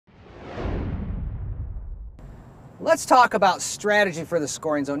Let's talk about strategy for the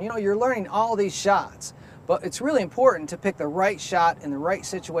scoring zone. You know, you're learning all these shots, but it's really important to pick the right shot in the right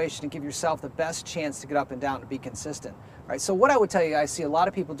situation to give yourself the best chance to get up and down and be consistent. All right, so what I would tell you, I see a lot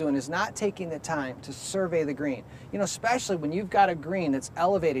of people doing is not taking the time to survey the green. You know, especially when you've got a green that's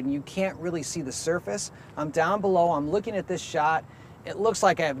elevated and you can't really see the surface. I'm down below, I'm looking at this shot. It looks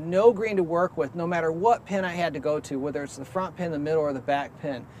like I have no green to work with no matter what pin I had to go to, whether it's the front pin, the middle, or the back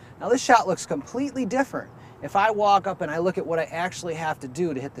pin. Now this shot looks completely different if I walk up and I look at what I actually have to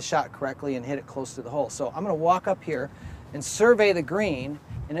do to hit the shot correctly and hit it close to the hole. So I'm going to walk up here and survey the green,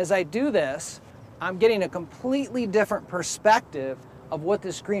 and as I do this, I'm getting a completely different perspective of what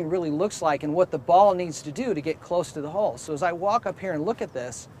this green really looks like and what the ball needs to do to get close to the hole. So as I walk up here and look at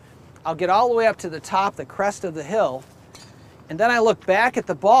this, I'll get all the way up to the top, the crest of the hill, and then I look back at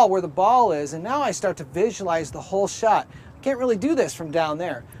the ball where the ball is, and now I start to visualize the whole shot. I can't really do this from down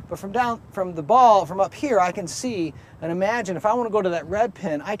there, but from the ball, from up here, I can see and imagine if I want to go to that red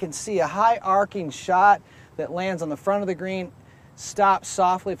pin, I can see a high arcing shot that lands on the front of the green, stops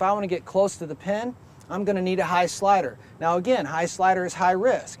softly. If I want to get close to the pin, I'm going to need a high slider. Now again, high slider is high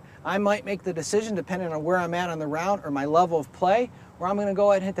risk. I might make the decision depending on where I'm at on the round or my level of play, where I'm going to go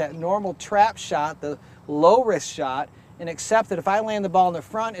ahead and hit that normal trap shot, the low risk shot, and accept that if I land the ball in the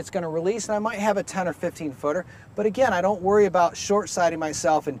front, it's going to release, and I might have a 10 or 15 footer. But again, I don't worry about short-siding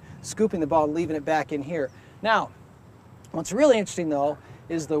myself and scooping the ball and leaving it back in here. Now, what's really interesting though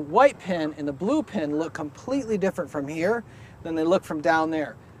is the white pin and the blue pin look completely different from here than they look from down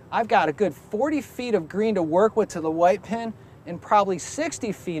there. I've got a good 40 feet of green to work with to the white pin and probably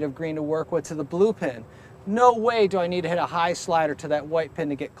 60 feet of green to work with to the blue pin. No way do I need to hit a high slider to that white pin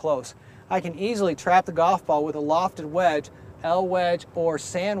to get close. I can easily trap the golf ball with a lofted wedge, L wedge or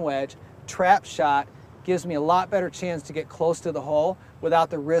sand wedge. Trap shot gives me a lot better chance to get close to the hole without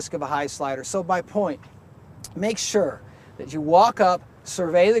the risk of a high slider. So my point, make sure that you walk up,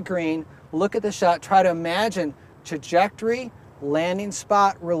 survey the green, look at the shot, try to imagine trajectory, landing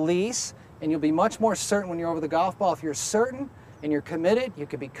spot, release, and you'll be much more certain when you're over the golf ball. If you're certain and you're committed, you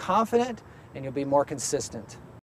can be confident and you'll be more consistent.